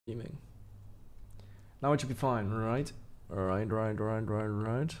Streaming. Now it should be fine, right? Right.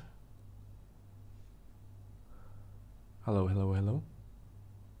 Hello. Hello.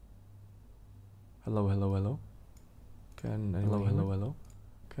 Can anyone hello?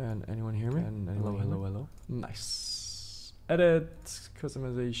 Can anyone hear me? Hello. Nice. Edit,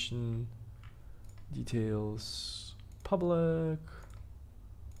 customization, details, public.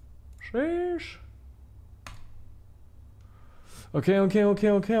 Sheesh. Okay.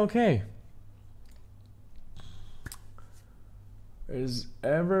 Is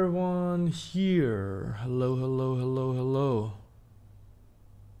everyone here? Hello.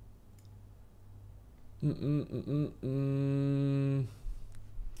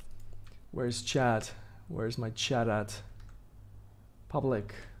 Where's chat? Where's my chat at?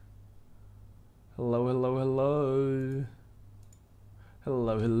 Public. Hello. How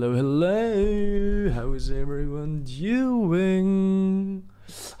is everyone doing?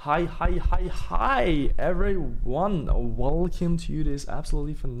 Hi, everyone. Welcome to this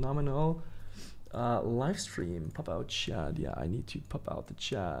absolutely phenomenal live stream. Pop out chat. Yeah, I need to pop out the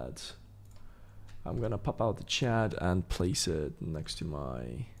chat. I'm gonna pop out the chat and place it next to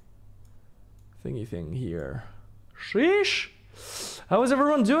my thingy thing here. Sheesh. How is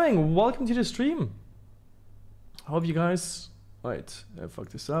everyone doing? Welcome to the stream. Hope you guys... Wait, I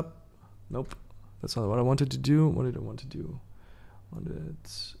fucked this up. Nope. That's not what I wanted to do. What did I want to do? Wanted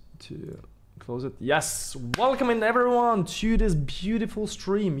to close it. Yes! Welcome in everyone to this beautiful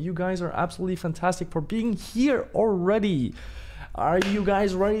stream. You guys are absolutely fantastic for being here already. Are you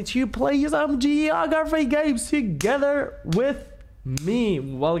guys ready to play some geography games together with me?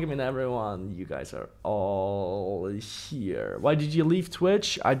 Welcome in everyone. You guys are all here. Why did you leave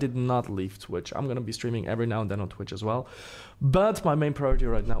Twitch? I did not leave Twitch. I'm gonna be streaming every now and then on Twitch as well. But my main priority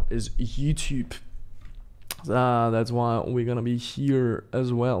right now is YouTube. That's why we're gonna be here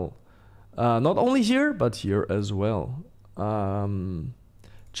as well. Not only here, but here as well.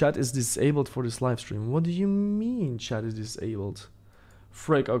 Chat is disabled for this live stream. What do you mean chat is disabled?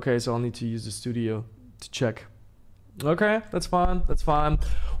 Frick, okay, so I'll need to use the studio to check. Okay, that's fine.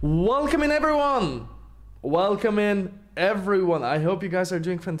 Welcome in everyone. I hope you guys are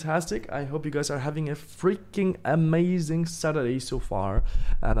doing fantastic. I hope you guys are having a freaking amazing Saturday so far.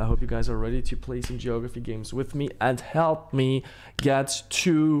 And I hope you guys are ready to play some geography games with me and help me get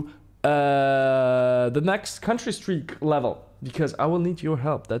to the next country streak level. Because I will need your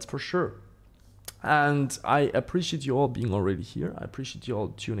help, that's for sure. And I appreciate you all being already here. I appreciate you all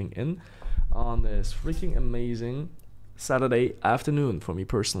tuning in on this freaking amazing Saturday afternoon, for me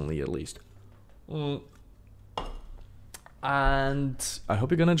personally at least. And I hope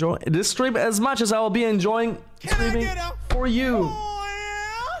you're gonna enjoy this stream as much as I will be enjoying streaming for you.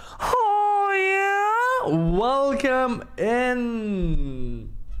 Oh yeah! Welcome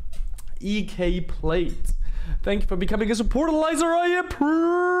in, EK Plate. Thank you for becoming a supporter, Lizer. I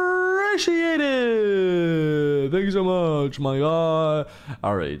appreciate it. Thank you so much, my guy.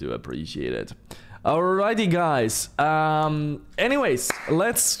 I really do appreciate it. Alrighty, guys. Anyways,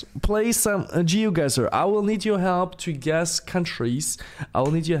 let's play some GeoGuessr. I will need your help to guess countries. I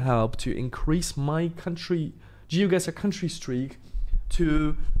will need your help to increase my country GeoGuessr country streak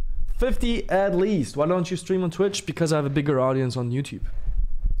to 50 at least. Why don't you stream on Twitch? Because I have a bigger audience on YouTube.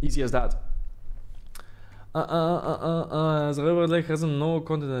 Easy as that. No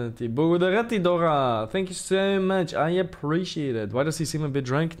content. Bugudaretti Dora, thank you so much. I appreciate it. Why does he seem a bit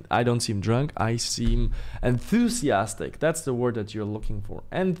drunk? I don't seem drunk. I seem enthusiastic. That's the word that you're looking for.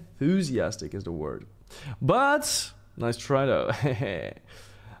 Enthusiastic is the word. But nice try though.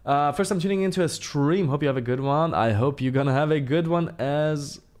 First, I'm tuning into a stream. Hope you have a good one. I hope you're gonna have a good one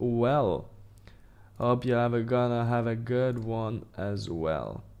as well.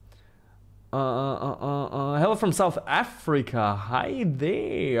 Hello from South Africa. Hi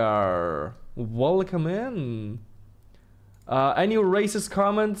there. Welcome in. Any racist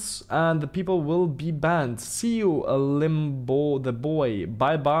comments and the people will be banned. See you, Limbo the boy.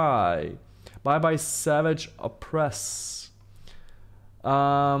 Bye bye, Savage Oppress.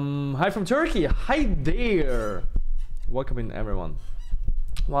 Hi from Turkey. Hi there. Welcome in everyone.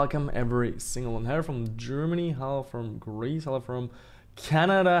 Welcome every single one. Hello from Germany. Hello from Greece. Hello from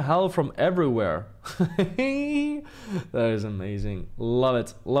Canada, hell from everywhere. That is amazing. Love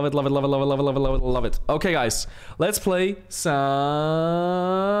it. Okay, guys, let's play some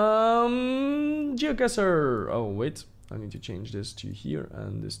GeoGuessr. Oh, wait. I need to change this to here,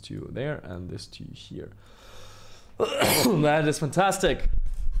 and this to there, and this to here. That is fantastic.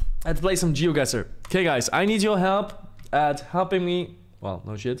 Let's play some GeoGuessr. Okay, guys, I need your help at helping me, well,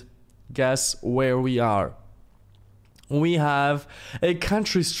 no shit, guess where we are. We have a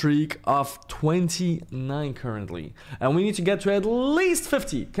country streak of 29 currently. And we need to get to at least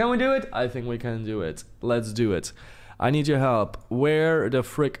 50. Can we do it? I think we can do it. Let's do it. I need your help. Where the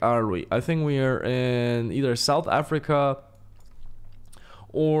frick are we? I think we are in either South Africa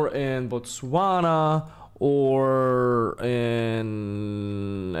or in Botswana or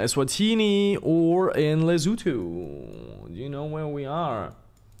in Eswatini or in Lesotho. Do you know where we are?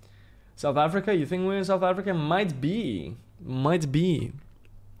 South Africa? You think we're in South Africa? Might be. Might be.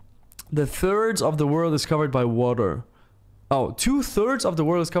 The thirds of the world is covered by water. Oh, 2/3 of the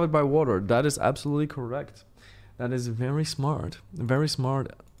world is covered by water. That is absolutely correct. That is very smart. Very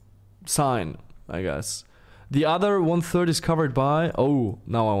smart sign, I guess. The other 1/3 is covered by... Oh,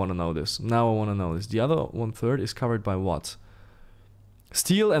 now I want to know this. Now I want to know this. The other 1/3 is covered by what?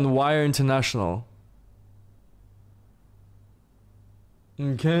 Steel and Wire International.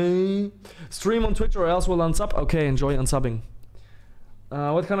 Okay. Stream on Twitch or else we'll unsub. Okay, enjoy unsubbing.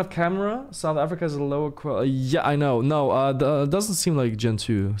 What kind of camera? South Africa is a lower quality. Yeah, I know. No, doesn't seem like Gen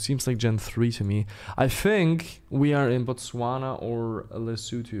 2. Seems like Gen 3 to me. I think we are in Botswana or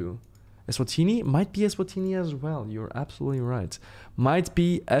Lesotho. Eswatini? Might be Eswatini as well. You're absolutely right. Might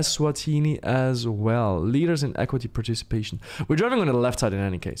be Eswatini as well. Leaders in equity participation. We're driving on the left side in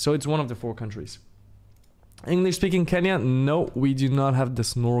any case. So it's one of the 4 countries. English speaking Kenya? No, we do not have the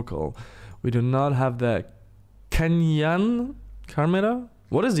snorkel. We do not have the Kenyan camera.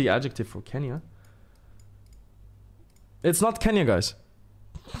 What is the adjective for Kenya? It's not Kenya, guys.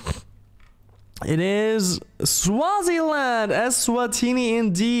 It is Swaziland. Eswatini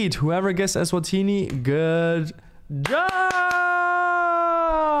indeed. Whoever guessed Eswatini, good job.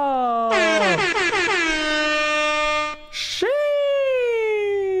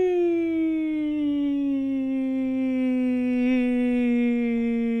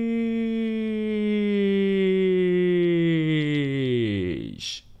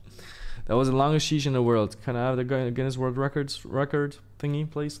 That was the longest sheesh in the world. Can I have the Guinness World Record thingy,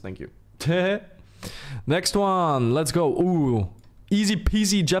 please? Thank you. Next one. Let's go. Ooh. Easy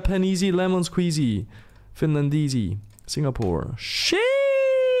peasy, Japanesey, lemon squeezy. Finlandese. Singapore. Sheesh.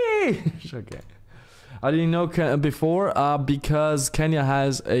 Okay. I didn't know before because Kenya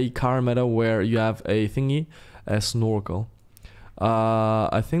has a car meta where you have a thingy, a snorkel.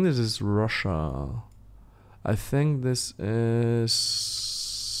 I think this is Russia. I think this is...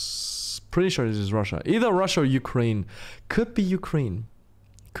 Pretty sure this is Russia. Either Russia or Ukraine. Could be Ukraine.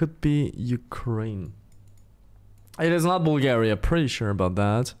 Could be Ukraine. It is not Bulgaria. Pretty sure about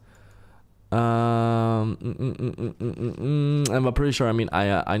that. I'm pretty sure. I mean,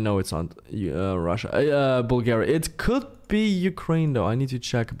 I know it's not Russia. Bulgaria. It could be Ukraine though. I need to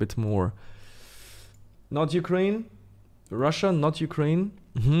check a bit more. Not Ukraine. Russia. Not Ukraine.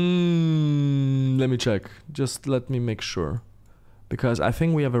 Let me check. Just let me make sure. Because I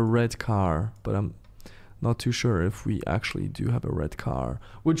think we have a red car, but I'm not too sure if we actually do have a red car.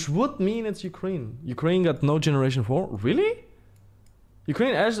 Which would mean it's Ukraine. Ukraine got no Generation 4? Really?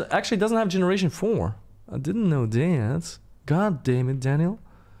 Ukraine actually doesn't have Generation 4. I didn't know that. God damn it, Daniel.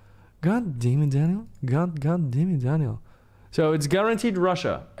 God damn it, Daniel. God damn it, Daniel. So it's guaranteed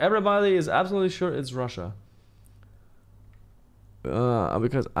Russia. Everybody is absolutely sure it's Russia.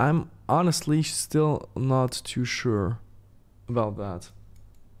 Because I'm honestly still not too sure about that.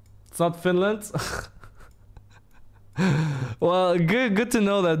 It's not Finland. Well, good to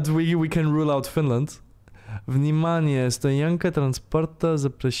know that we can rule out Finland. Внимание, стоянка транспорта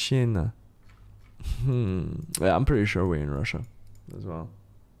запрещена. Yeah, I'm pretty sure we're in Russia as well.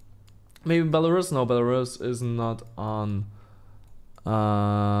 Maybe Belarus? No, Belarus is not on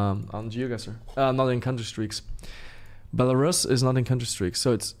GeoGuessr. Not in country streaks. Belarus is not in country streaks,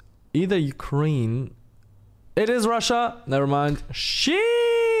 so it's either Ukraine. It is Russia. Never mind.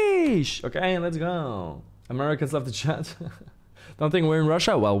 Sheesh. Okay, let's go. Americans left the chat. Don't think we're in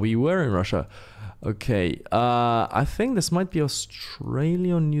Russia? Well, we were in Russia. Okay. I think this might be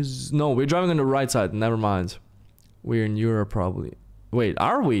Australia or New Zealand. No, we're driving on the right side. Never mind. We're in Europe probably. Wait,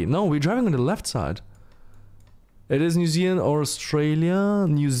 are we? No, we're driving on the left side. It is New Zealand or Australia.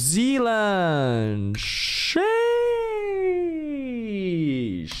 New Zealand. Sheesh.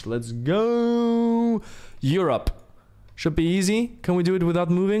 Let's go. Europe. Should be easy. Can we do it without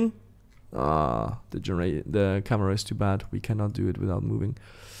moving? The camera is too bad. We cannot do it without moving.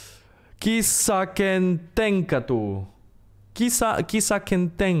 Kisa kentenkatu. Kisa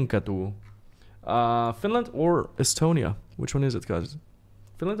kentenkatu. Finland or Estonia? Which one is it, guys?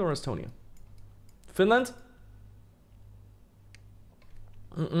 Finland or Estonia? Finland?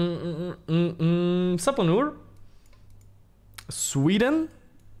 Saponur? Sweden?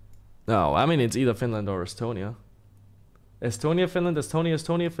 No, I mean it's either Finland or Estonia. Estonia, Finland, Estonia,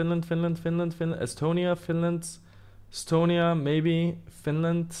 Estonia, Finland, Finland, Finland, Finland, Estonia, Finland, Estonia, maybe,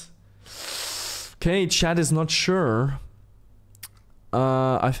 Finland. Okay, chat is not sure.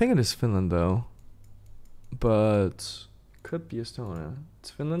 I think it is Finland though. But could be Estonia.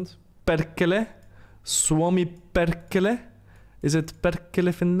 It's Finland. Perkele. Suomi Perkele. Is it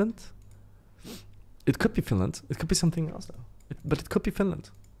Perkele, Finland? It could be Finland. It could be something else though. But it could be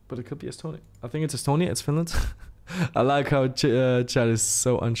Finland. But it could be Estonia. I think it's Estonia. It's Finland. I like how chat is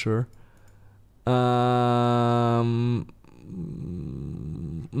so unsure.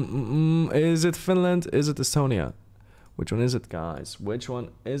 Is it Finland? Is it Estonia? Which one is it, guys? Which one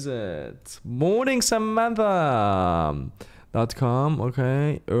is it? Morning Samantha.com.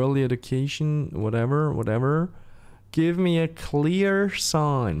 Okay. Early education. Whatever. Give me a clear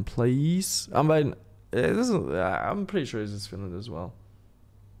sign, please. I'm pretty sure it's Finland as well.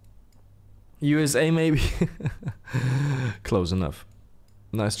 USA maybe. Close enough.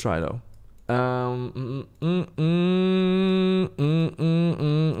 Nice try though.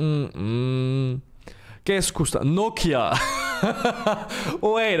 Keskusta. Nokia.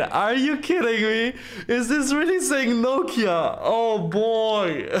 Wait, are you kidding me? Is this really saying Nokia? Oh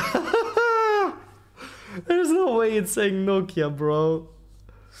boy. There's no way it's saying Nokia, bro.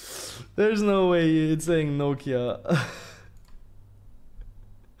 There's no way it's saying Nokia.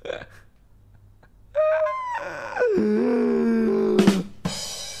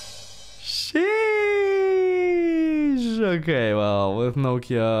 Sheesh. Okay, well, with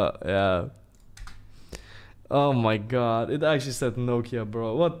Nokia, yeah. Oh my god, it actually said Nokia,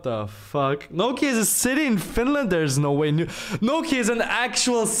 bro. What the fuck? Nokia is a city in Finland? There's no way. Nokia is an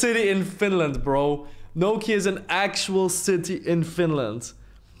actual city in Finland, bro. Nokia is an actual city in Finland.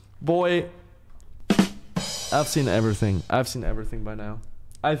 Boy, I've seen everything. I've seen everything by now.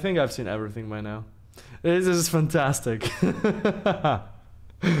 I think I've seen everything by now. This is fantastic.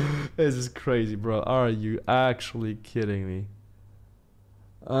 This is crazy, bro. Are you actually kidding me?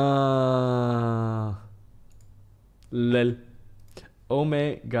 Lel.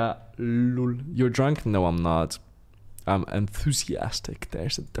 Omega lul. You're drunk? No, I'm not. I'm enthusiastic.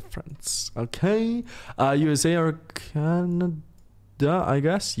 There's a difference. Okay. USA or Canada, I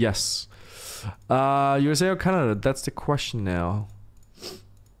guess? Yes. USA or Canada? That's the question now.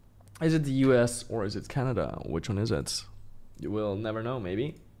 Is it the US or is it Canada? Which one is it? You will never know,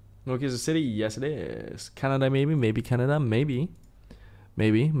 maybe. Nokia is a city? Yes, it is. Canada, maybe. Maybe Canada. Maybe.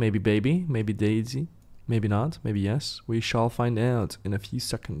 Maybe baby. Maybe Daisy. Maybe not. Maybe yes. We shall find out in a few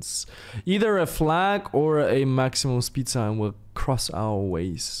seconds. Either a flag or a maximum speed sign will cross our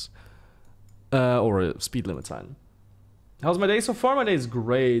ways. Or a speed limit sign. How's my day so far? My day is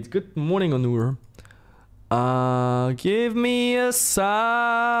great. Good morning, Onur. Give me a sign.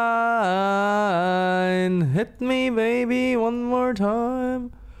 Hit me, baby, one more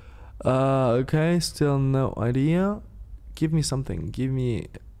time. Okay, still no idea. Give me something. Give me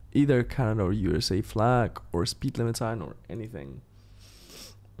either Canada or USA flag or speed limit sign or anything.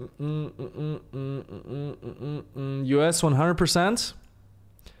 US 100%.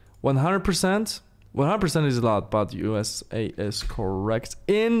 100%. 100% is a lot, but USA is correct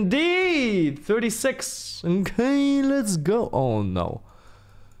indeed. 36. Okay, let's go. Oh no.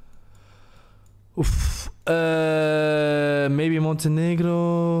 Oof. Maybe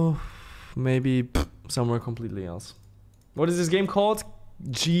Montenegro. Maybe somewhere completely else. What is this game called?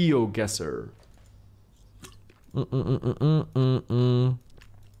 GeoGuessr.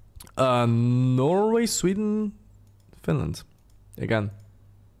 Norway, Sweden, Finland. Again.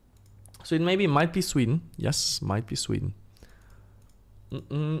 So it maybe might be Sweden. Yes, might be Sweden.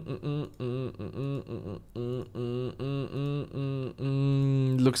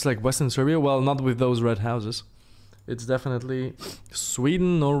 Looks like Western Serbia. Well, not with those red houses. It's definitely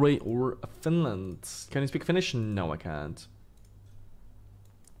Sweden, Norway, or Finland. Can you speak Finnish? No, I can't.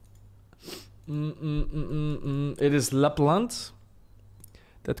 It is Lapland.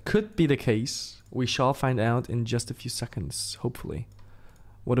 That could be the case. We shall find out in just a few seconds, hopefully.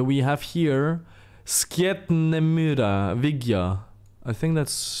 What do we have here? Skjetnemyra, Vigja. I think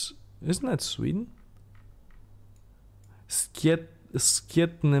that's... Isn't that Sweden? Skjetnemyra,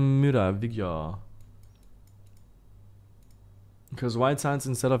 Vigja. Because white signs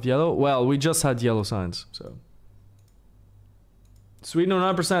instead of yellow? Well, we just had yellow signs, so... Sweden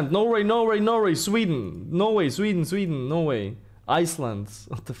 100%. Norway, Norway, Norway, Sweden. Norway, Sweden, Sweden, Norway. Iceland.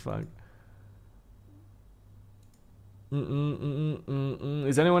 What the fuck?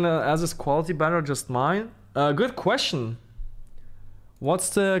 Is anyone else's quality better or just mine? Good question. What's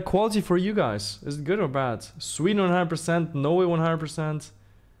the quality for you guys? Is it good or bad? Sweden 100%, Norway 100%.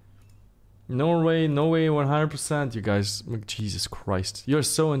 Norway, 100%, you guys. Jesus Christ. You're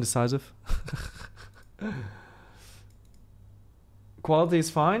so indecisive. Quality is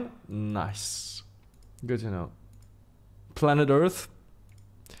fine? Nice. Good to know. Planet Earth?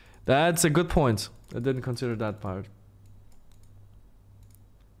 That's a good point. I didn't consider that part.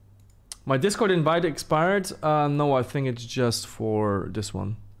 My Discord invite expired? No, I think it's just for this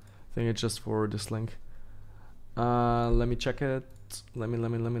one. I think it's just for this link. Let me check it. Let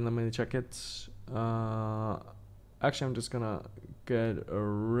me check it. Actually, I'm just gonna get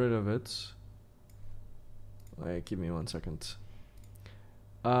rid of it. Wait, give me 1 second.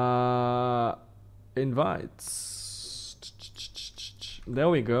 Invites. There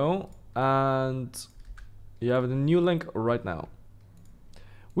we go. And you have the new link right now.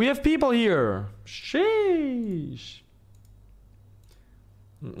 We have people here. Sheesh.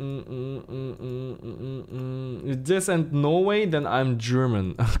 If this and Norway, then I'm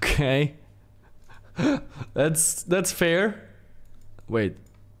German. Okay. That's fair. Wait.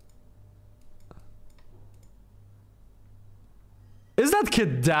 Is that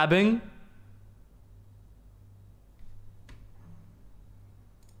kid dabbing?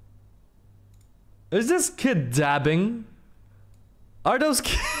 Is this kid dabbing? Are those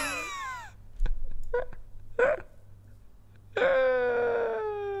kids?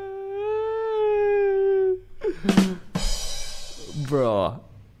 Bruh.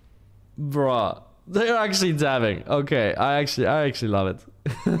 They're actually dabbing. Okay, I actually love it.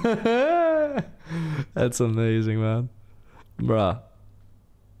 That's amazing, man. Bruh.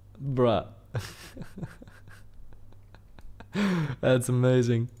 That's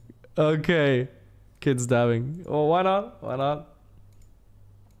amazing. Okay. Kids dabbing. Oh, why not? Why not?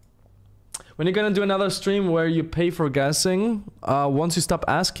 When you're gonna do another stream where you pay for guessing, once you stop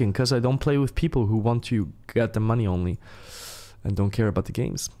asking, because I don't play with people who want to get the money only and don't care about the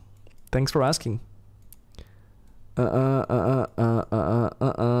games. Thanks for asking. Okay,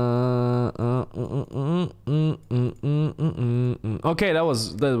 that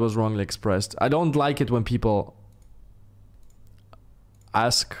was wrongly expressed. I don't like it when people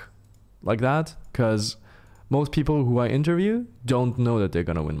ask like that, because most people who I interview don't know that they're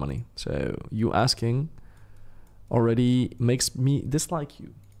gonna win money. So you asking already makes me dislike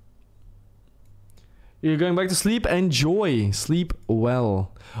you. You're going back to sleep? Enjoy. Sleep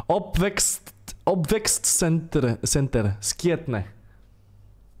well. Center. Skietne.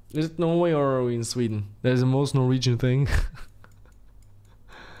 Is it Norway or are we in Sweden? There's the most Norwegian thing.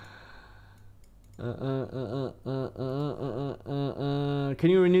 Can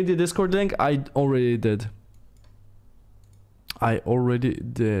you renew the Discord link? I already did.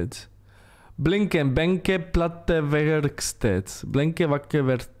 Blinken, Benke, Platte, Verksted. Blinke,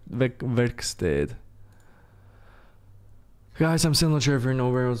 Vakke, Verksted. Guys, I'm still not sure if you're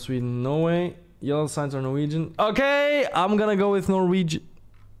Norway or Sweden. Norway. Yellow signs are Norwegian. Okay, I'm gonna go with Norwegian.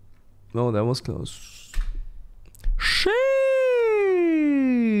 No, that was close. Sheesh.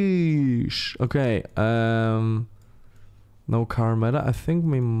 Okay, no car meta. I think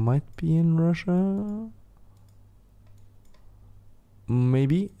we might be in Russia.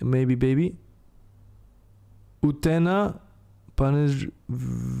 Maybe, baby. Utena Panejus.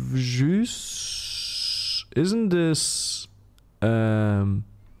 Isn't this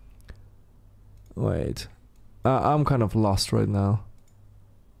wait. I'm kind of lost right now.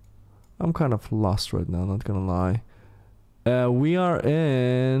 Not gonna lie. We are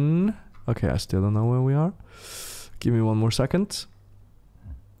in... Okay, I still don't know where we are. Give me 1 more second.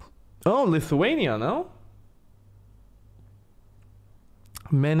 Oh, Lithuania, no?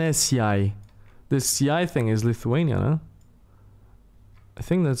 Menesiai. This CI thing is Lithuania, no? I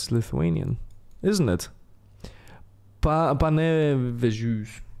think that's Lithuanian, isn't it?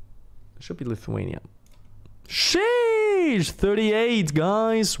 Panevėžys. Should be Lithuania. Sheesh! 38,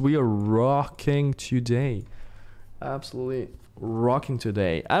 guys. We are rocking today. Absolutely rocking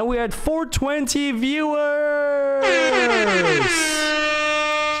today. And we had 420 viewers!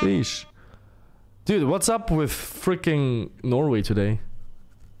 Sheesh. Dude, what's up with freaking Norway today?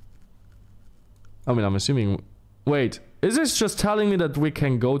 I mean, I'm assuming... Wait, is this just telling me that we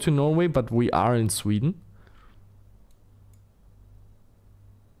can go to Norway, but we are in Sweden?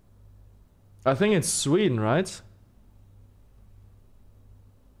 I think it's Sweden, right?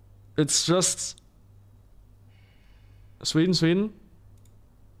 It's just... Sweden?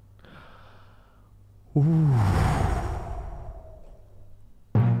 Ooh.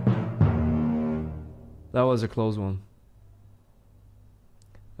 That was a close one.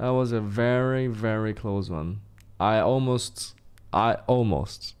 That was a very, very close one. I would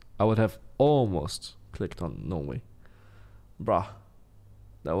have almost clicked on Norway. Bruh.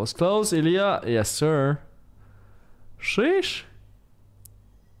 That was close, Ilya. Yes, sir. Sheesh.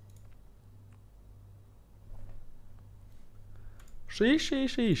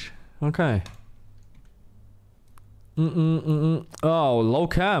 Sheesh. Okay. Oh, low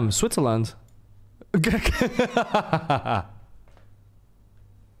cam, Switzerland.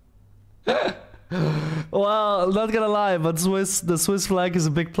 Well, not gonna lie, but the Swiss flag is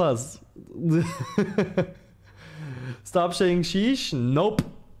a big plus. Stop saying sheesh. Nope.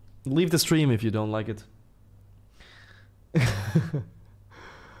 Leave the stream if you don't like it.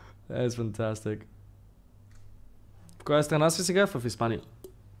 That is fantastic. ¿Cuál es tu nacionalidad for Hispania?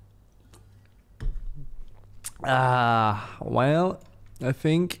 Well, I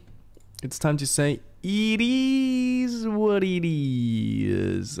think it's time to say it is what it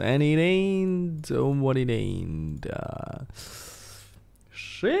is, and it ain't what it ain't.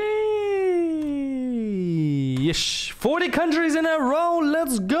 Sheesh. 40 countries in a row,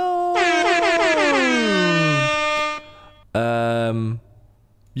 let's go!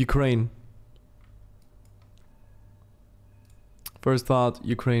 Ukraine. First thought,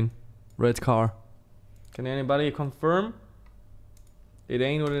 Ukraine. Red car. Can anybody confirm? It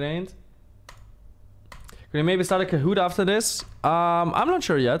ain't what it ain't? Can we maybe start a Kahoot after this? I'm not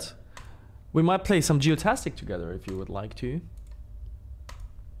sure yet. We might play some Geotastic together if you would like to.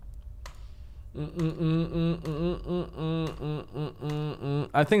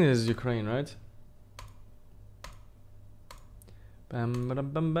 I think this is Ukraine, right? By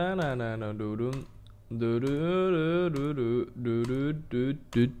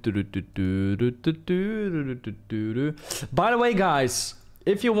the way, guys,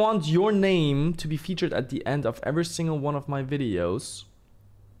 if you want your name to be featured at the end of every single one of my videos,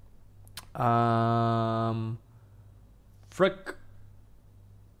 frick.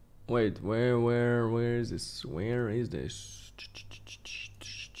 Wait, where is this? Where is this?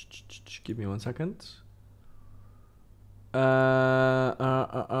 Give me 1 second.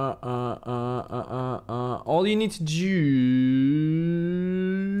 All you need to do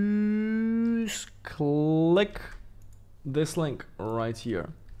is click this link right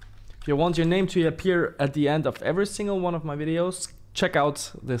here. If you want your name to appear at the end of every single one of my videos, check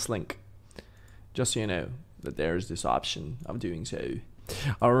out this link. Just so you know that there's this option of doing so.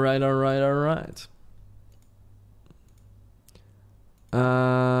 Alright.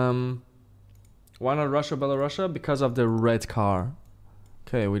 Why not Russia, Belarus? Because of the red car.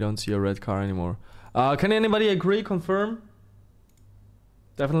 Okay, we don't see a red car anymore. Can anybody agree, confirm?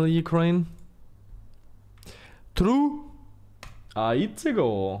 Definitely Ukraine. True.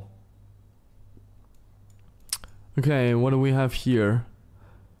 Itzigo. Okay, what do we have here?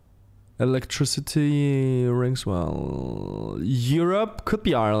 Electricity rings well. Europe could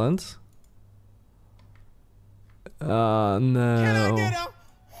be Ireland. No. Can I get a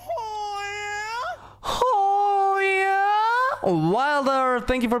oh yeah? Wilder,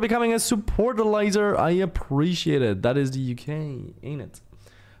 thank you for becoming a supportalizer. I appreciate it. That is the UK, ain't it?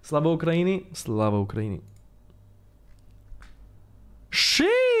 Slava Ukraini. Slava Ukraini.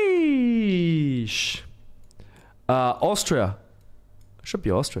 Sheesh. Austria. Should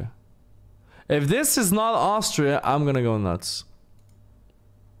be Austria. If this is not Austria, I'm gonna go nuts.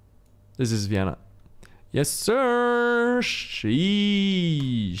 This is Vienna. Yes, sir. Sheesh.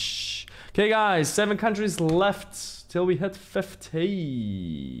 Okay, guys, 7 countries left till we hit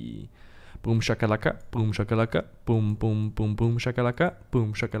 50. Boom shakalaka, boom shakalaka, boom boom boom boom shakalaka,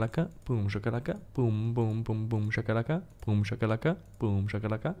 boom shakalaka, boom shakalaka, boom boom boom boom shakalaka, boom shakalaka, boom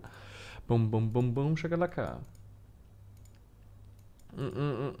shakalaka, boom boom boom boom shakalaka.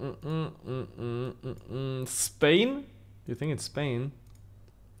 Spain? You think it's Spain?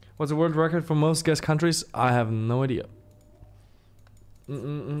 What's the world record for most guest countries? I have no idea.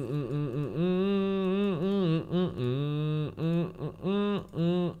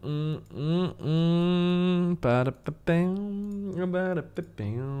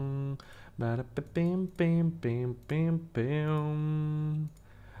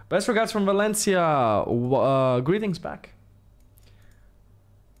 Best regards from Valencia. Greetings back.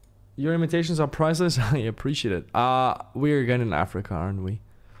 Your imitations are priceless. I appreciate it. We're again in Africa, aren't we?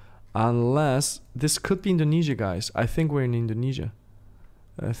 Unless this could be Indonesia, guys. I think we're in Indonesia.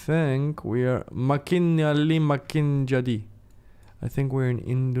 I think we are makin jadi. I think we're in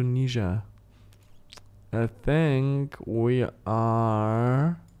Indonesia. I think we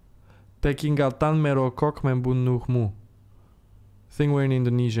are Pekingatan merokok membunuhmu. I think we're in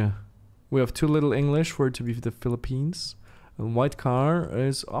Indonesia. We have too little English for it to be the Philippines. And white car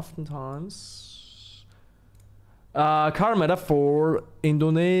is oftentimes car metaphor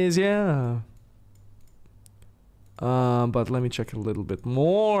Indonesia. But let me check a little bit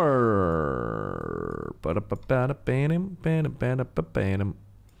more.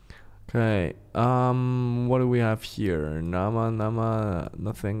 Okay. What do we have here? Nama,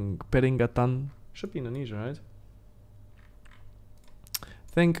 nothing. Peringatan. Should be Indonesia, right?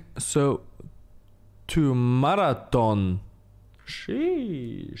 Think so. To marathon.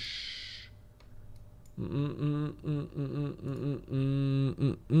 Sheesh. Come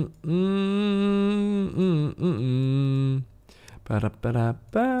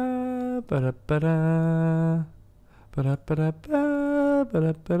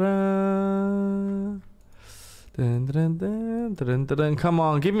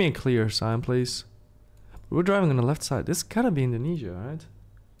on, give me a clear sign, please. We're driving on the left side. This gotta be Indonesia, right?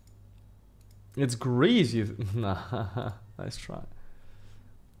 It's Greece. Nah, nice try.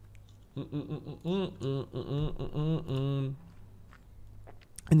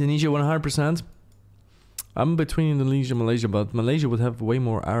 Indonesia 100%. I'm between Indonesia and Malaysia, but Malaysia would have way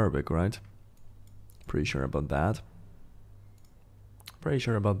more Arabic, right? Pretty sure about that.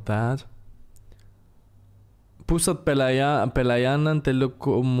 Pusat Pelayanan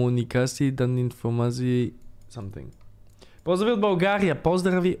Telekomunikasi dan Informasi something. Pozdravil Bulgaria,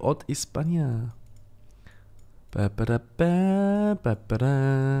 pozdraví od Hispania.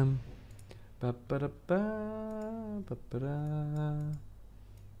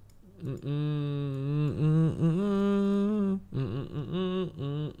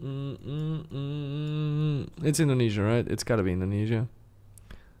 It's Indonesia, right? It's gotta be Indonesia.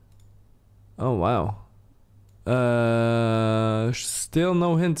 Oh wow. Still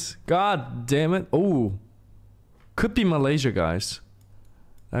no hint. God damn it. Oh, could be Malaysia, guys.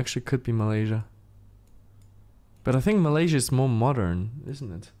 Actually could be Malaysia. But I think Malaysia is more modern,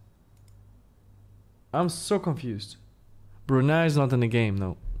 isn't it? I'm so confused. Brunei is not in the game,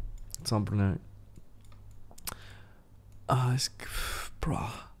 no. It's not Brunei. It's... Bruh.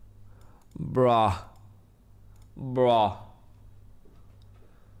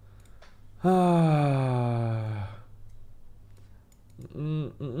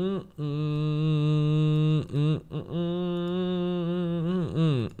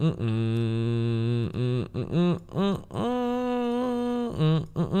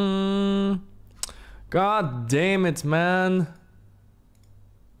 God damn it, man.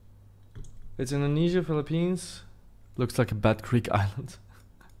 It's Indonesia, Philippines. Looks like a bad Greek island.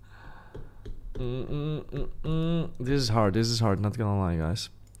 This is hard, not gonna lie, guys.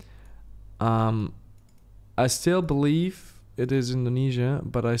 I still believe it is Indonesia,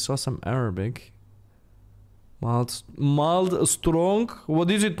 but I saw some Arabic. Mild, strong? What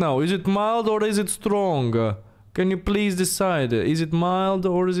is it now? Is it mild or is it strong? Can you please decide? Is it mild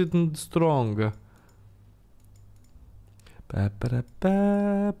or is it strong?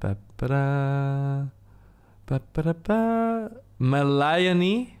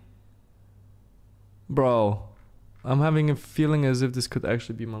 Malayani? Bro, I'm having a feeling as if this could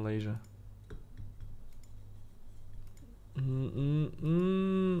actually be Malaysia.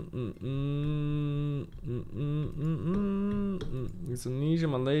 It's Indonesia,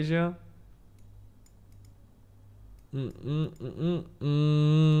 Malaysia.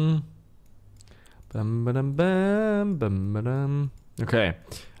 Okay.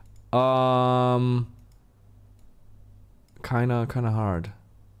 Kinda hard.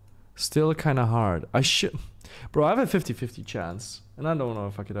 Still kinda hard. Bro, I have a 50-50 chance. And I don't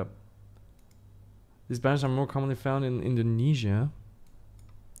want to fuck it up. These bands are more commonly found in Indonesia.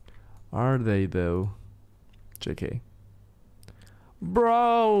 Are they though? JK.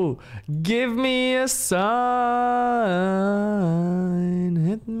 Bro, give me a sign.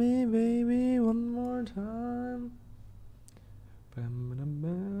 Hit me, baby, one more time.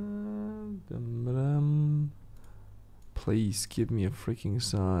 Please give me a freaking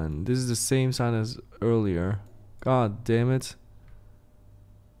sign. This is the same sign as earlier. God damn it.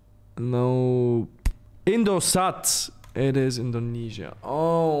 No. Indosat. It is Indonesia.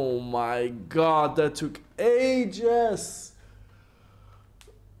 Oh my god, that took ages.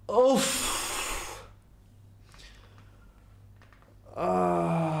 Oh.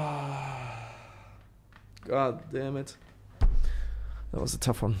 God damn it. That was a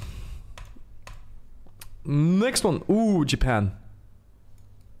tough one. Next one. Ooh, Japan.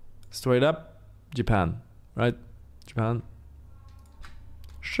 Straight up, Japan. Right? Japan.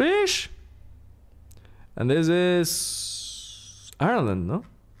 Sheesh. And this is Ireland, no?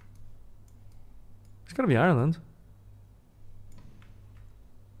 It's gotta be Ireland.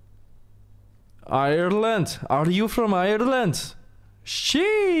 Ireland. Are you from Ireland?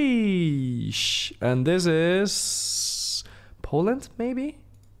 Sheesh. And this is Poland, maybe?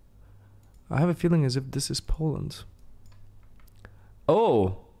 I have a feeling as if this is Poland.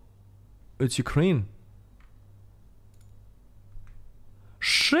 Oh, it's Ukraine.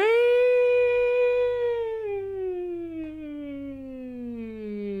 Sheesh.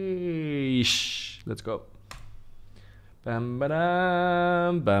 Let's go. Bam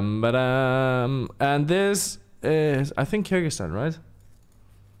badam, bam badam. And this is, I think, Kyrgyzstan, right?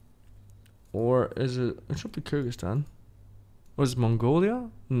 Or is it? It should be Kyrgyzstan. Was it Mongolia?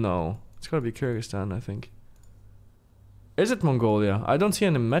 No, it's gotta be Kyrgyzstan, I think. Is it Mongolia? I don't see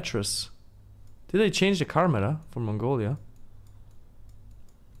any metros. Did they change the car meta for Mongolia?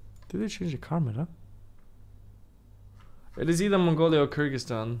 Did they change the car meta? It is either Mongolia or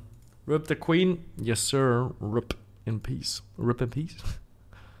Kyrgyzstan. Rip the queen. Yes, sir. Rip in peace. Rip in peace.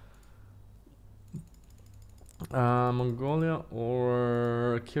 Mongolia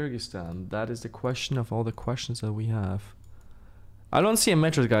or Kyrgyzstan? That is the question of all the questions that we have. I don't see a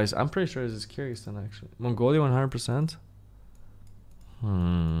metros, guys. I'm pretty sure this is Kyrgyzstan, actually. Mongolia 100%.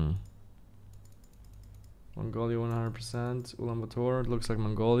 Mongolia 100%. Ulaanbaatar looks like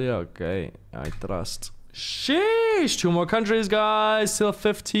Mongolia. Okay, I trust. Sheesh! 2 more countries, guys. Still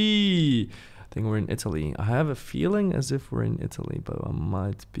 50. I think we're in Italy. I have a feeling as if we're in Italy, but I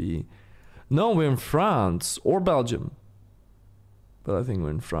might be. No, we're in France or Belgium. But I think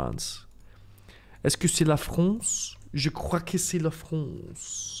we're in France. Est-ce que c'est la France? Je crois que c'est la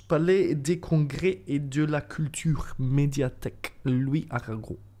France. Palais des Congrès et de la Culture, Médiathèque Louis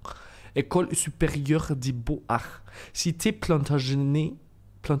Aragon. École supérieure des Beaux-Arts. Cité Plantagenet,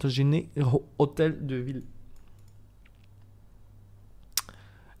 Hôtel de Ville.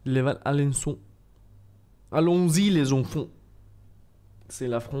 Alençon. Allons-y les enfants. C'est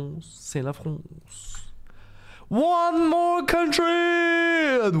la France, c'est la France. One more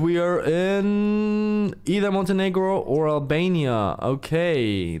country! And we are in either Montenegro or Albania.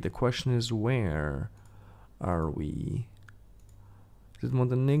 Okay, the question is where are we? Is it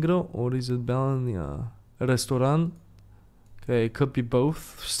Montenegro or is it Albania? A restaurant? Okay, it could be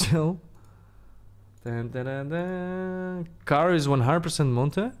both still. Dun, dun, dun, dun. Car is 100%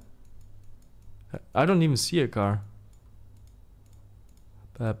 Monte? I don't even see a car.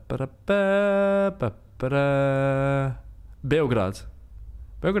 Belgrade.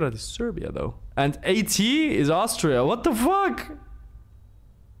 Belgrade is Serbia though. And AT is Austria. What the fuck?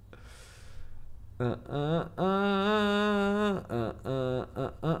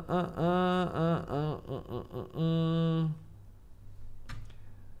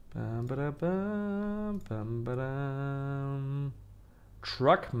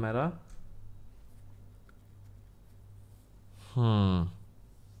 Truck meta.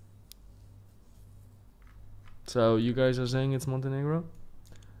 So you guys are saying it's Montenegro?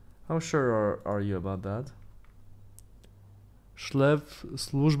 How sure are you about that? Šlev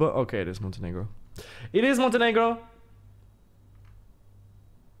služba. Okay, it is Montenegro. It is Montenegro.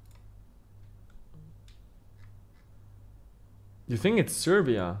 You think it's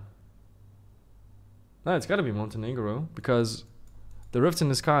Serbia? No, it's gotta be Montenegro because the rifts in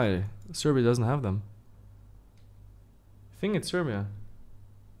the sky, Serbia doesn't have them. I think it's Serbia.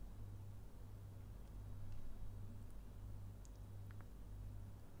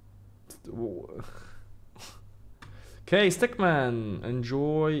 Okay, Stickman,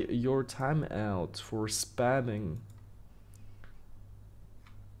 enjoy your time out for spamming.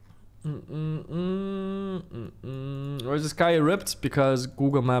 Where's this guy ripped? Because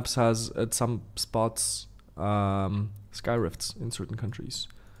Google Maps has at some spots sky rifts in certain countries.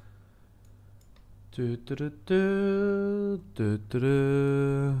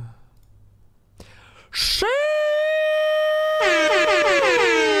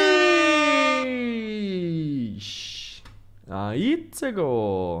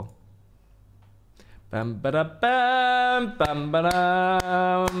 Aitsego. Bam bada bam bam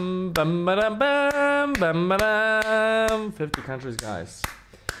badam bam bada bam bam badam. 50 countries, guys.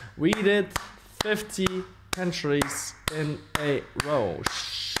 We did 50 countries in a row.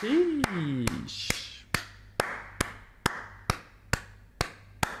 Sheesh.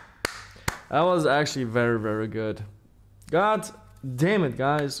 That was actually very, very good. God damn it,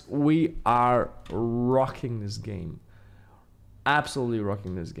 guys. We are rocking this game. Absolutely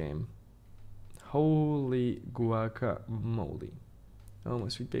rocking this game. Holy guacamole. Oh, my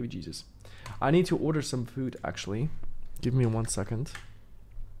sweet baby Jesus. I need to order some food, actually. Give me 1 second.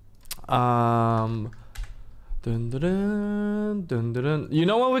 Dun, dun, dun, dun, dun. You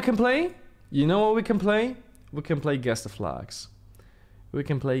know what we can play? You know what we can play? We can play Guess the Flags. We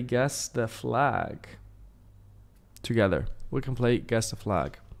can play Guess the Flag. Together. We can play Guess the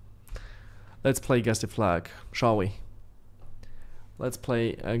Flag. Let's play Guess the Flag, shall we? Let's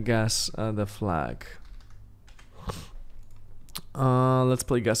play Guess the Flag. Let's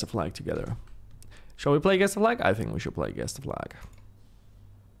play Guess the Flag together. Shall we play Guess the Flag? I think we should play Guess the Flag.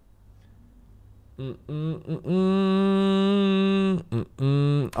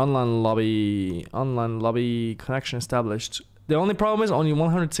 Online lobby. Online lobby. Connection established. The only problem is only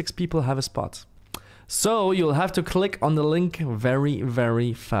 106 people have a spot. So you'll have to click on the link very,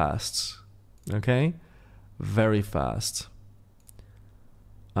 very fast. Okay? Very fast.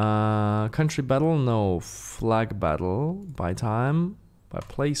 Country battle? No. Flag battle. By time. By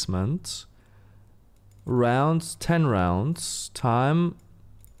placement. Rounds. 10 rounds. Time.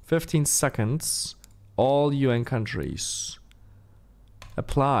 15 seconds. All UN countries.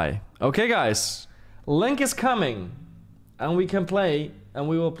 Apply. Okay, guys. Link is coming. And we can play. And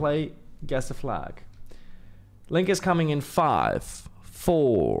we will play Guess the Flag. Link is coming in 5,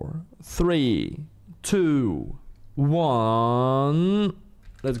 4, 3, 2, 1.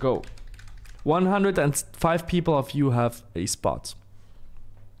 Let's go. 105 people of you have a spot.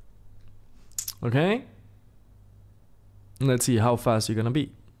 Okay? Let's see how fast you're gonna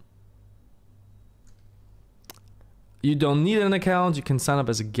be. You don't need an account, you can sign up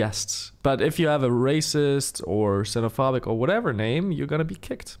as a guest. But if you have a racist or xenophobic or whatever name, you're gonna be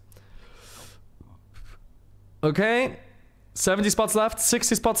kicked. Okay, 70 spots left,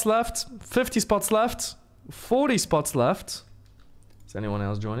 60 spots left, 50 spots left, 40 spots left. Is anyone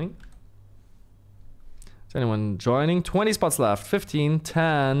else joining? Is anyone joining? 20 spots left, 15,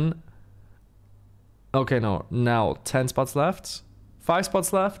 10. Okay, no, now 10 spots left, 5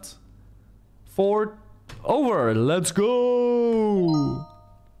 spots left, 4, over, let's go!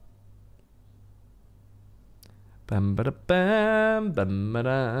 Bam ba da bam bam ba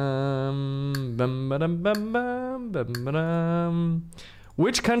dam bam ba dam bam bam bam ba dam.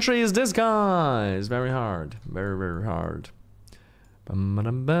 Which country is this, guys? Very hard, very, very hard. Bam ba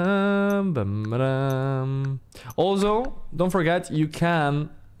dam bam bam ba dam. Also, don't forget you can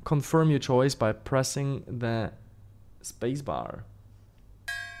confirm your choice by pressing the spacebar.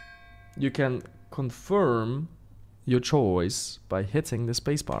 You can confirm your choice by hitting the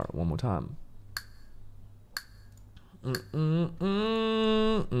spacebar one more time.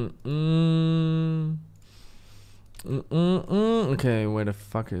 Okay, where the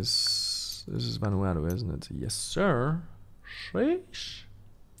fuck is... This is Vanuatu, isn't it? Yes, sir. Sheesh.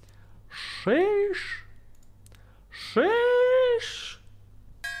 Sheesh. Sheesh.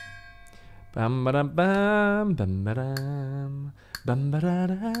 Bam ba dam bam bam ba dam bam ba da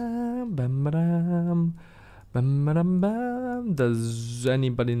dam bam ba dam bam ba dam bam. Does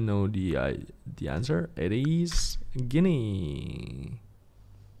anybody know the answer? It is Guinea.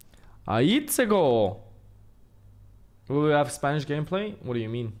 Aitzego. Will we have Spanish gameplay? What do you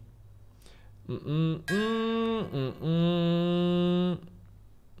mean?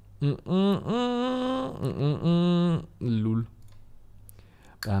 Lul.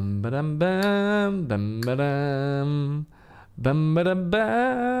 Bam ba dam bam bam ba dam bam ba dam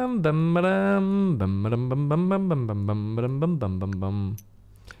bam bam ba dam bam ba dam bam bam bam bam bam bam bam bam bam bam bam.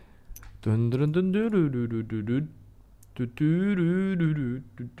 Dun dun dun dun dun dun dun dun.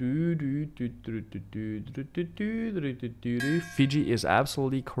 Fiji is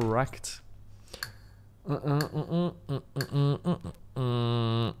absolutely correct.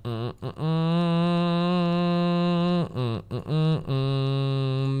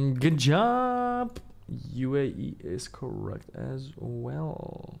 Good job. UAE is correct as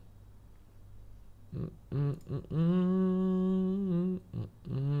well.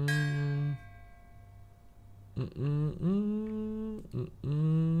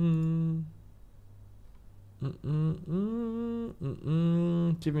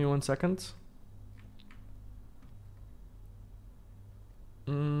 Give me 1 second.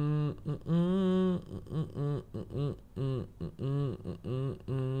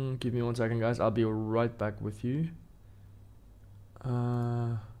 Give me 1 second, guys. I'll be right back with you.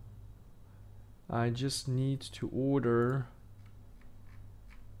 I just need to order.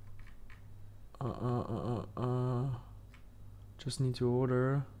 Just need to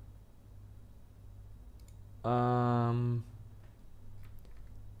order.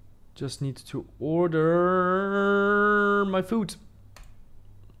 Just need to order my food.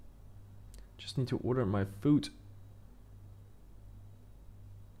 Just need to order my food.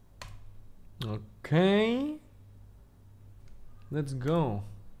 Okay. Let's go.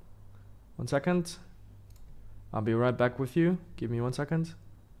 1 second. I'll be right back with you. Give me 1 second.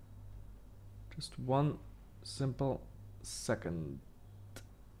 Just 1 simple second.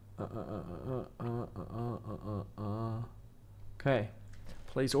 Okay.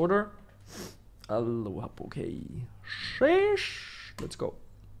 Place order. Aloha okay. Sheesh. Let's go.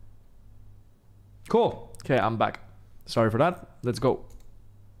 Cool. Okay, I'm back. Sorry for that. Let's go.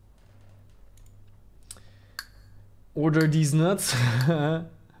 Order these nuts.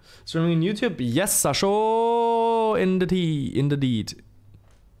 Streaming on YouTube? Yes, Sasho. In the deed.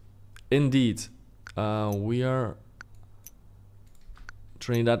 Indeed. We are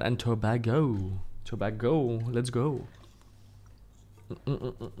Trinidad and Tobago. Let's go.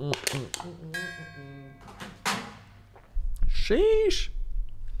 Sheesh.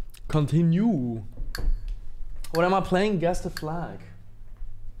 Continue. What am I playing? Guess the flag.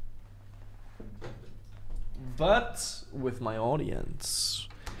 But with my audience.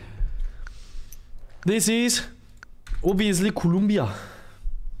 This is obviously Colombia.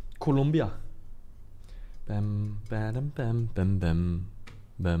 Bam, bam, bam, bam, bam,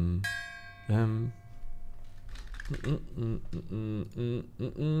 bam, bam.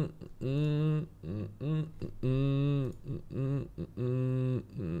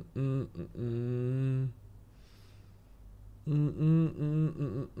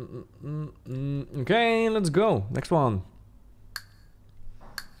 Okay, let's go. Next one.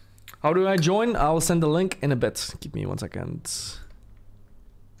 How do I join? I'll send the link in a bit. Give me 1 second.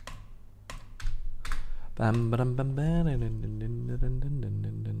 Bam, bam, bam, bam.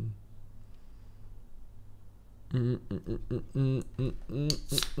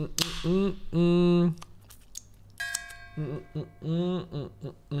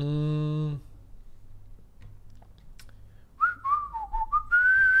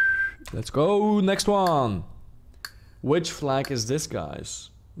 Let's go. Next one. Which flag is this, guys?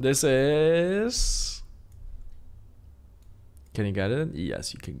 This is... Can you get it?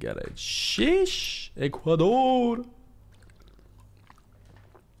 Yes, you can get it. Sheesh. Ecuador.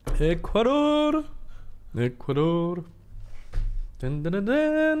 Ecuador. Ecuador. Dun dun dun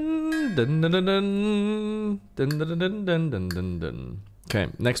dun dun dun dun dun dun dun dun dun dun dun. Okay,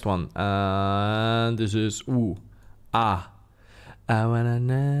 next one. And this is I wanna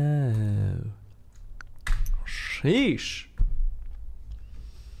know. Sheesh.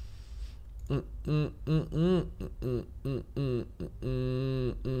 Can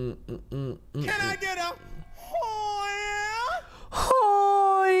I get a oh yeah?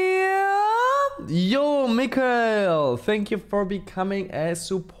 Oh yeah? Yo, Mikael, thank you for becoming a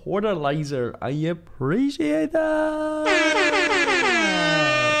supporter, Lizer. I appreciate that.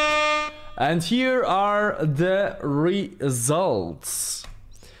 And here are the results.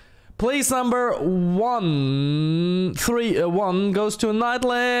 Place number 131 goes to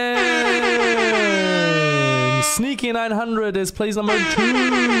Nightling. Sneaky 900 is place number 2.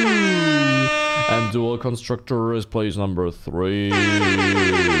 And Dual Constructor is place number 3.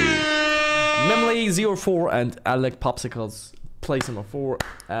 Mimley 04 and Alec Popsicles place number 4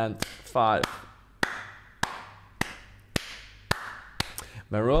 and 5.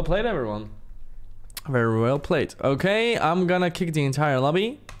 Very well played, everyone. Very well played. Okay, I'm gonna kick the entire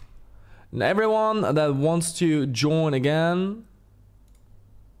lobby. And everyone that wants to join again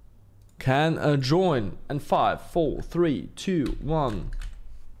can join. And 5, 4, 3, 2, 1.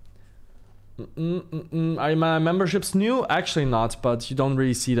 Are my memberships new? Actually not, but you don't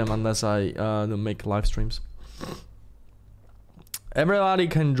really see them unless I make live streams. Everybody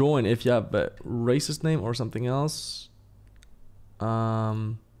can join if you have a racist name or something else.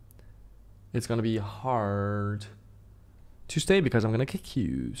 It's gonna be hard to stay because I'm gonna kick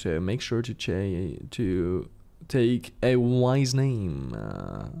you. So make sure to take a wise name.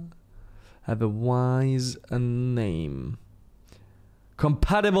 Have a wise name.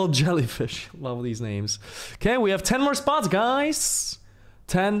 Compatible jellyfish. Love these names. Okay, we have 10 more spots, guys.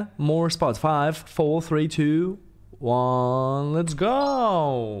 10 more spots. 5, 4, 3, 2, 1. Let's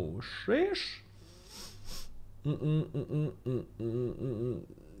go. Sheesh.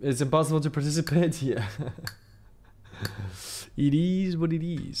 It's impossible to participate here. It is what it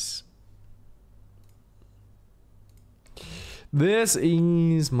is. This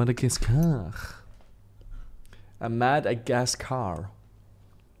is Madagascar. A Madagascar.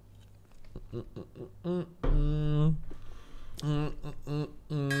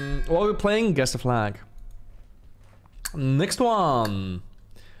 While we're playing, guess the flag. Next one.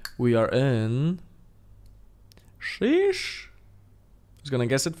 We are in... Sheesh. Who's gonna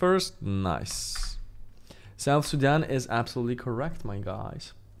guess it first? Nice. South Sudan is absolutely correct, my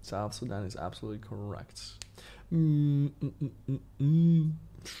guys. South Sudan is absolutely correct.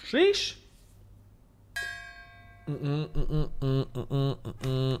 Sheesh.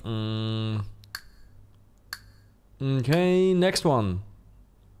 Okay, next one.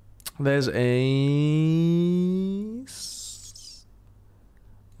 There's a...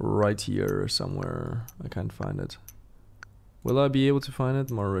 right here somewhere. I can't find it. Will I be able to find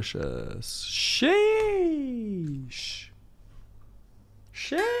it? Mauritius. Sheesh.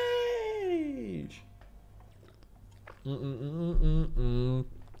 Sheesh.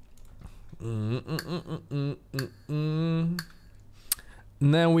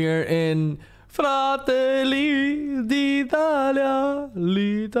 Now we are in Fratelli d'Italia,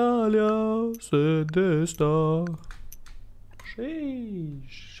 l'Italia se desta.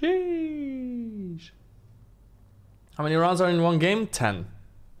 Sheesh, sheesh. How many rounds are in one game? 10.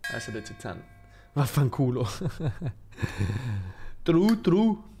 I said it to 10. Vaffanculo. True,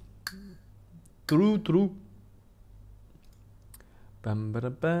 true. True, true. Bam ba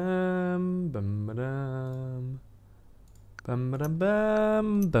bam bam ba dam. Bam ba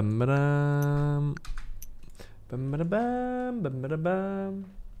bam bam ba dam. Bam ba bam bam ba bam.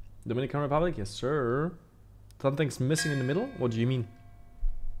 Dominican Republic, yes sir. Something's missing in the middle? What do you mean?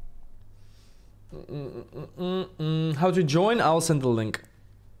 How to join? I'll send the link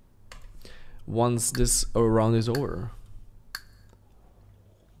once this round is over.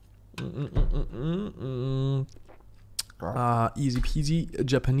 Easy peasy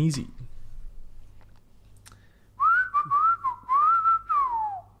Japanesey.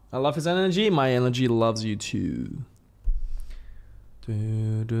 I love his energy. My energy loves you too.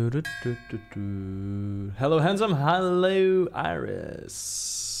 Hello, handsome. Hello,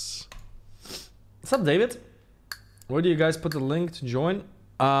 Iris. What's up, David? Where do you guys put the link to join?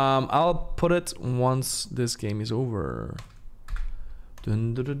 I'll put it once this game is over.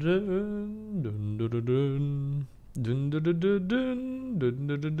 Dun dun dun dun dun dun dun. Dun dun dun dun dun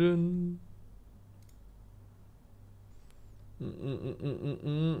dun dun dun.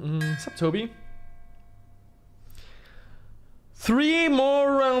 What's up, Toby? 3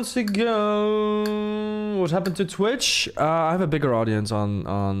 more rounds to go. What happened to Twitch? I have a bigger audience on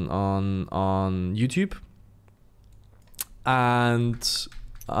YouTube, and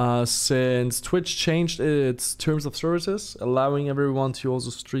since Twitch changed its terms of services, allowing everyone to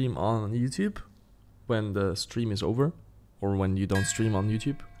also stream on YouTube when the stream is over, or when you don't stream on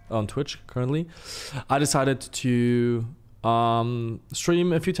YouTube, on Twitch currently, I decided to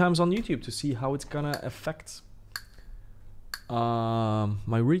stream a few times on YouTube to see how it's gonna affect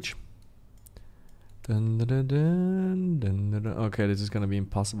my reach. Dun, dun, dun, dun, dun, dun, dun. Okay, this is gonna be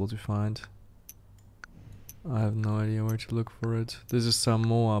impossible to find. I have no idea where to look for it. This is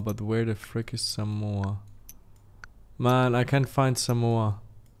Samoa, but where the frick is Samoa? Man, I can't find Samoa.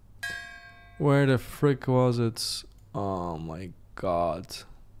 Where the frick was it? Oh my god.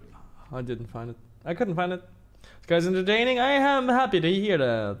 I didn't find it. I couldn't find it. This guy's entertaining. I am happy to hear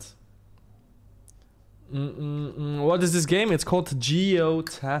that. What is this game? It's called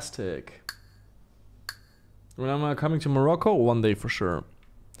Geotastic. When I'm coming to Morocco, one day for sure.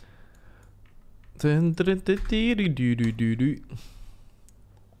 Give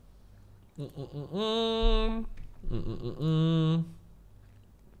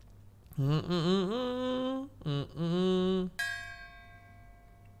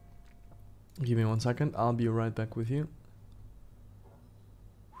me 1 second. I'll be right back with you.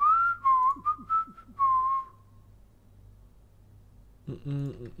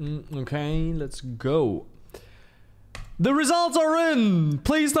 Okay, let's go. The results are in.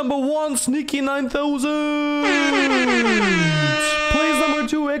 Place number 1, Sneaky 9000. Place number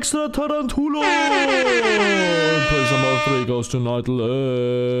 2, Extra Tarantula. And place number 3 goes to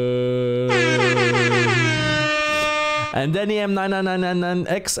Nightland. And Danny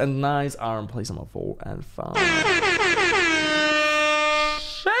M99999X and Nice are in place number 4 and 5.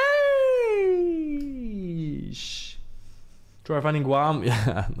 Sheesh. Try finding Guam?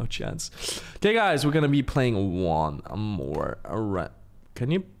 Yeah, no chance. Okay, guys, we're gonna be playing one more round. Can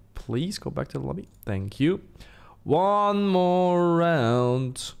you please go back to the lobby? Thank you. One more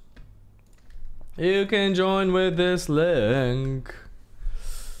round. You can join with this link.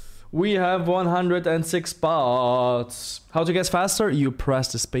 We have 106 spots. How to guess faster? You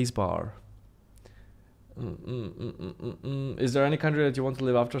press the space bar. Is there any country that you want to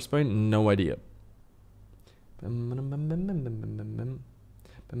live after Spain? No idea.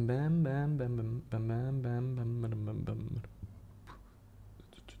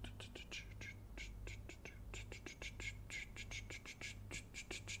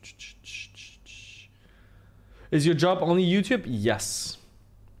 Is your job only YouTube? Yes.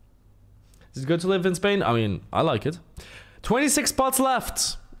 Is it good to live in Spain? I mean, I like it. 26 spots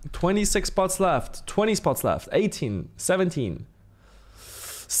left. 26 spots left. 20 spots left. 18, 17,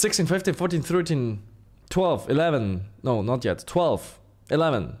 16, 15, 14, 13, 12, 11. No, not yet. 12,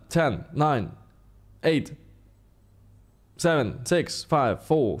 11, 10, 9, 8, 7, 6, 5,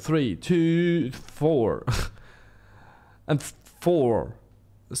 4, 3, 2, 4. And 4.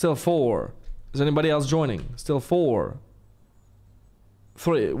 Still 4. Is anybody else joining? Still 4.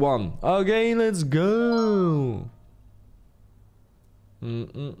 3, 1. Okay, let's go.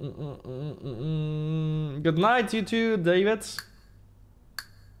 Good night, you two, David.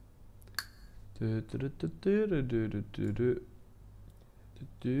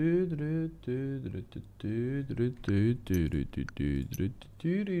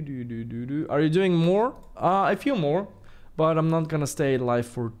 Are you doing more? I feel more, but I'm not gonna stay live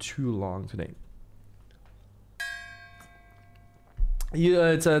for too long today. Yeah,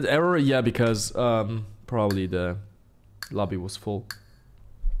 it's an error. Yeah, because probably the lobby was full.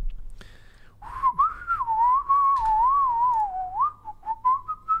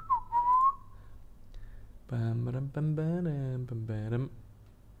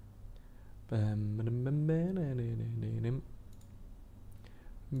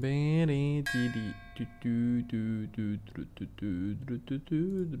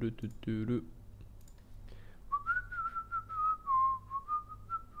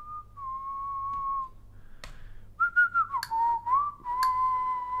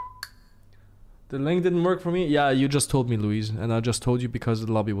 The link didn't work for me? Yeah, you just told me, Louise. And I just told you because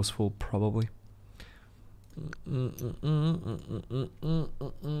the lobby was full, probably.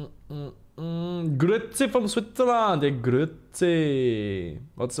 Grüezi from Switzerland. Grüezi.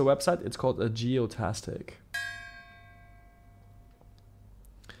 What's the website? It's called a Geotastic.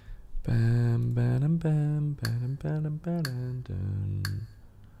 Bam, bam, bam, bam, bam, bam, bam.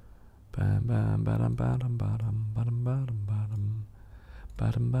 Bam, bam, bam, bam, bam, bam, bam,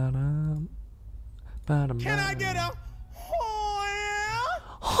 bam, bam, bam. Can I get a oh yeah?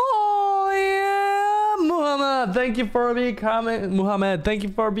 Oh yeah! Muhammad, thank you for becoming Muhammad, thank you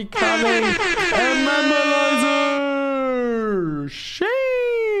for becoming a Lingualizer! Sheesh!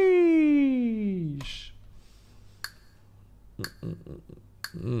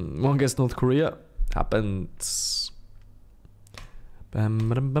 One guess North Korea happens. Bam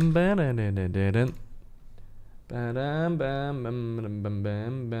bam bam bam bam bam. Bam bam bam bam bam bam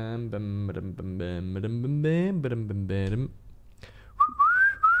bam bam bam bam bam bam bam.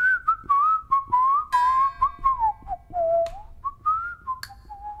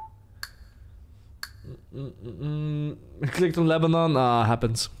 Clicked on Lebanon.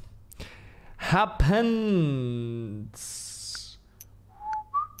 Happens. Happens.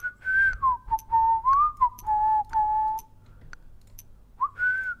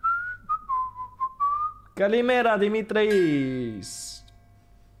 Kalimera, Dimitris.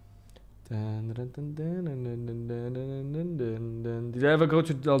 Did I ever go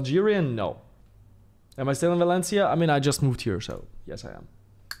to Algeria? No. Am I still in Valencia? I mean, I just moved here, so yes, I am.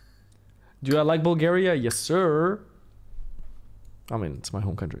 Do I like Bulgaria? Yes, sir. I mean, it's my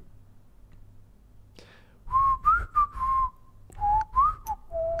home country.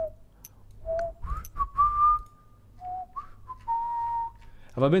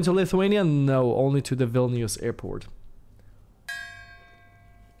 Have I been to Lithuania? No, only to the Vilnius airport.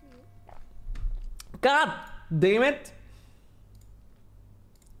 God damn it!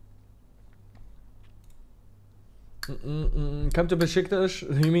 Come to Besiktas?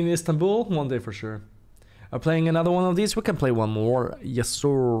 You mean Istanbul? One day for sure. Are playing another one of these? We can play one more. Yes,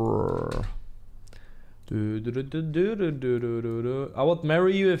 sir. I would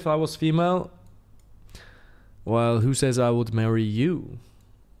marry you if I was female. Well, who says I would marry you?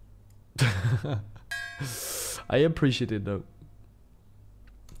 I appreciate it though.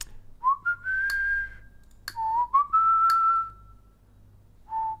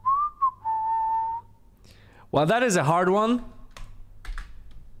 Well, that is a hard one.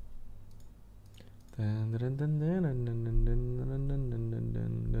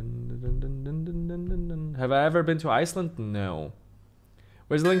 Have I ever been to Iceland? No.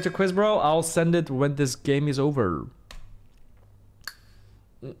 Where's the link to quiz, bro? I'll send it when this game is over.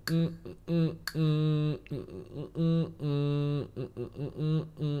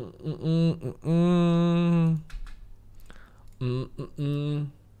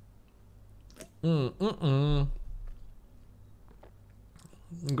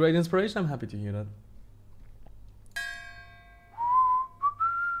 Great inspiration. I'm happy to hear that.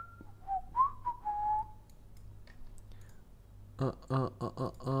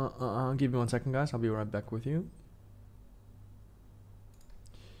 Give me 1 second, guys. I'll be right back with you.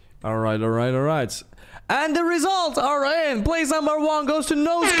 All right. And the results are in. Place number 1 goes to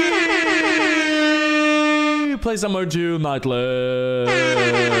Noski. Place number 2, Nightland.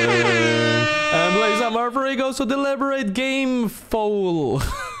 And place number 3 goes to Deliberate Game Foul.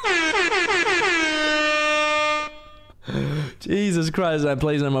 Jesus Christ. And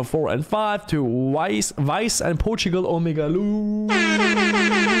place number 4 and 5 to Vice and Portugal Omega Lu.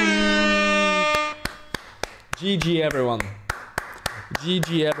 GG, everyone.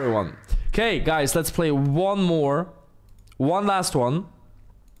 GG everyone. Okay, guys, let's play one more. One last one.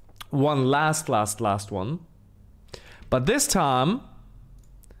 One last one. But this time,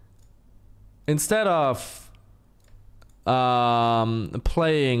 instead of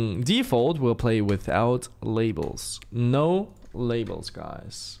playing default, we'll play without labels. No labels,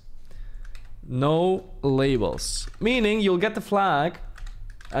 guys. No labels. Meaning you'll get the flag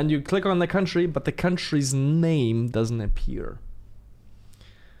and you click on the country, but the country's name doesn't appear.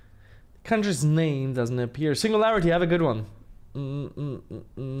 Country's name doesn't appear. Singularity, have a good one.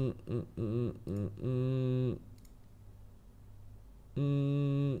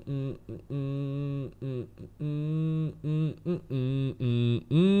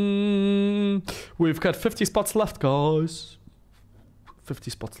 We've got 50 spots left, guys.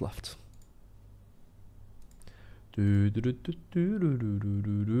 50 spots left.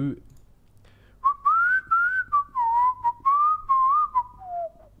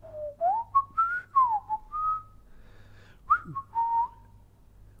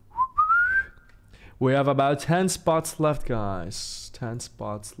 We have about 10 spots left, guys. 10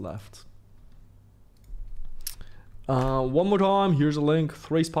 spots left. One more time. Here's a link.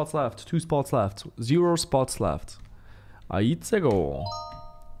 3 spots left. 2 spots left. 0 spots left. Aitsego.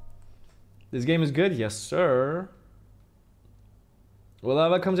 This game is good. Yes, sir. Will I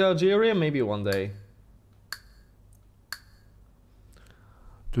ever come to Algeria? Maybe one day.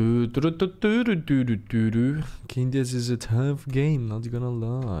 Okay, this is a tough game. Not gonna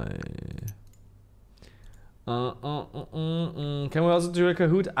lie. Can we also do a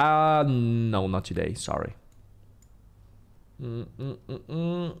Kahoot? No, not today. Sorry.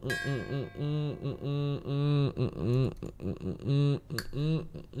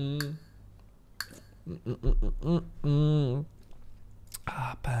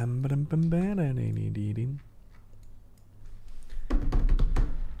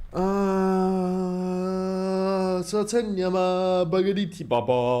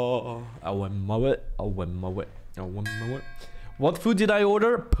 What food did I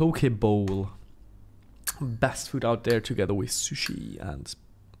order? Poke bowl. Best food out there, together with sushi and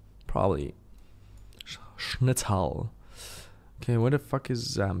probably schnitzel. Okay, where the fuck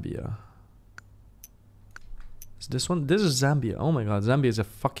is Zambia? Is this one? This is Zambia. Oh my god, Zambia is a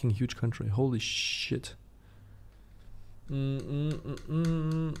fucking huge country. Holy shit. I've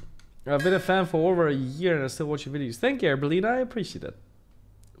been a fan for over a year and I still watch your videos. Thank you, Erbelina. I appreciate it.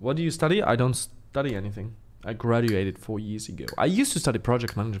 What do you study? I don't study anything. I graduated 4 years ago. I used to study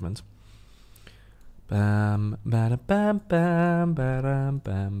project management. Bam, bam, bam, bam, bam,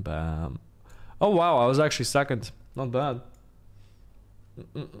 bam, bam. Oh wow, I was actually second. Not bad.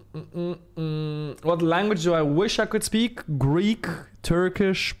 What language do I wish I could speak? Greek,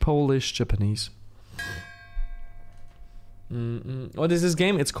 Turkish, Polish, Japanese. What is this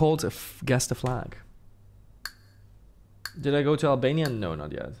game? It's called Guess the Flag. Did I go to Albania? No,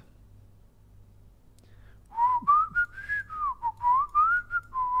 not yet.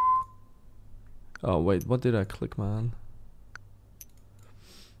 Oh wait, what did I click, man?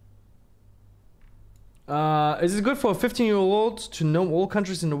 Is it good for a 15-year-old to know all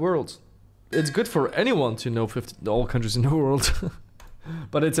countries in the world? It's good for anyone to know all countries in the world.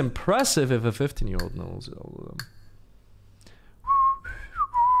 But it's impressive if a 15-year-old knows all of them.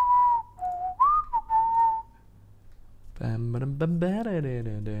 Bam, bam, bam, bam, bam,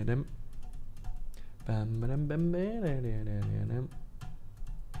 bam,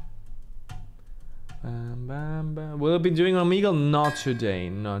 bam, bam. Will it be doing Omegle? Not today,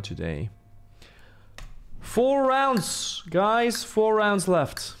 not today. 4 rounds, guys. 4 rounds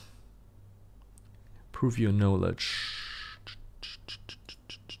left. Prove your knowledge.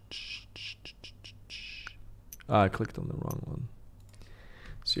 I clicked on the wrong one.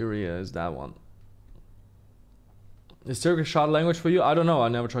 Syria is that one. Is Turkish a language for you? I don't know. I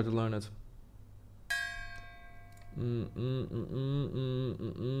never tried to learn it.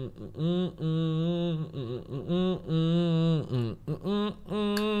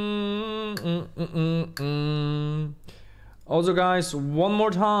 Also, guys, one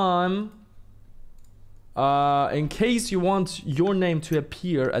more time. In case you want your name to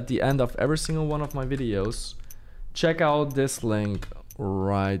appear at the end of every single one of my videos, check out this link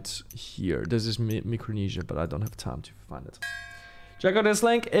right here. This is Micronesia, but I don't have time to find it. Check out this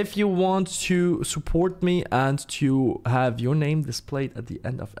link if you want to support me and to have your name displayed at the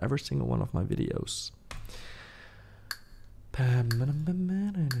end of every single one of my videos.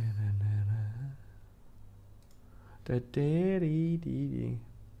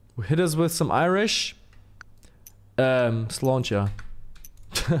 Hit us with some Irish. Sláinte.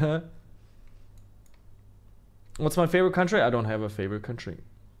 What's my favorite country? I don't have a favorite country.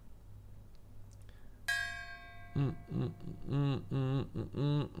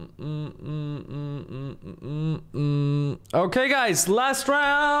 Okay, guys, last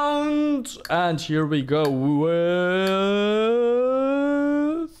round, and here we go with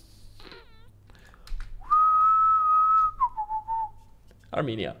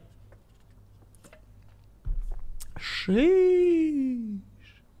Armenia. Sheesh.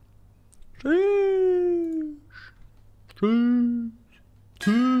 Sheesh. Sheesh.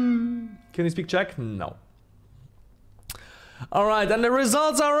 Can you speak Czech? No. Alright, and the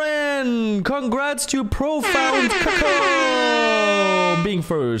results are in! Congrats to Profound Kakao being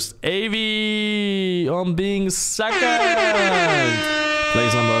first. AV on being second.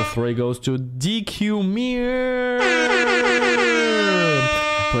 Place number 3 goes to DQ Mir.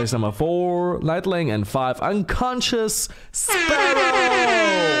 Place number 4, Lightling, and 5, Unconscious Sparrow.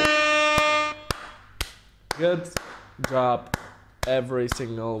 Good job, every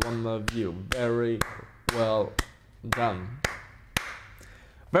single one of you. Very well done.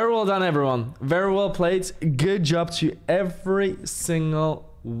 Very well done, everyone. Very well played. Good job to every single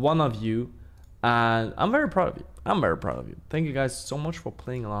one of you. And I'm very proud of you. I'm very proud of you. Thank you guys so much for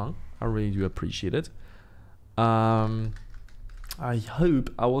playing along. I really do appreciate it. I hope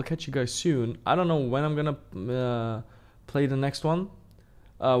I will catch you guys soon. I don't know when I'm gonna play the next one.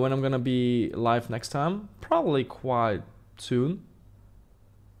 When I'm gonna be live next time. Probably quite soon.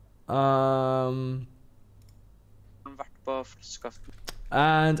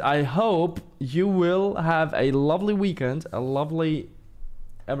 And I hope you will have a lovely weekend, a lovely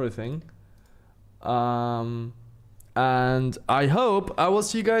everything. And I hope I will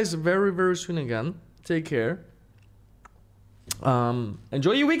see you guys very, very soon again. Take care.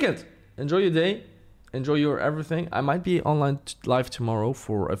 Enjoy your weekend. Enjoy your day. Enjoy your everything. I might be online live tomorrow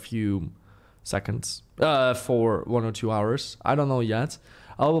for a few seconds. For 1 or 2 hours. I don't know yet.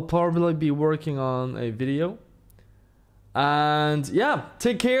 I will probably be working on a video. And yeah,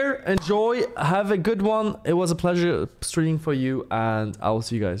 take care, enjoy, have a good one. It was a pleasure streaming for you, and I will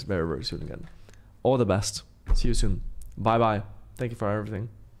see you guys very, very soon again. All the best. See you soon. Bye bye. Thank you for everything.